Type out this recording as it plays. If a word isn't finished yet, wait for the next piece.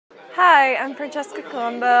Hi, I'm Francesca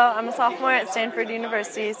Colombo. I'm a sophomore at Stanford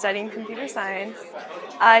University studying computer science.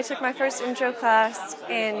 I took my first intro class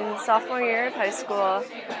in sophomore year of high school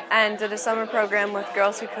and did a summer program with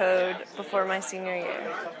Girls Who Code before my senior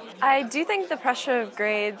year. I do think the pressure of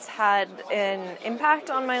grades had an impact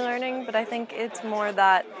on my learning, but I think it's more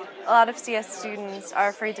that a lot of CS students are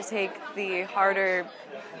afraid to take the harder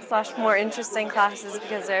 / more interesting classes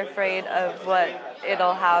because they're afraid of what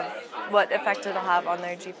effect it'll have on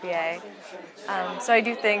their GPA. So I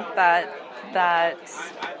do think that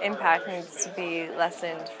impact needs to be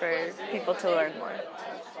lessened for people to learn more.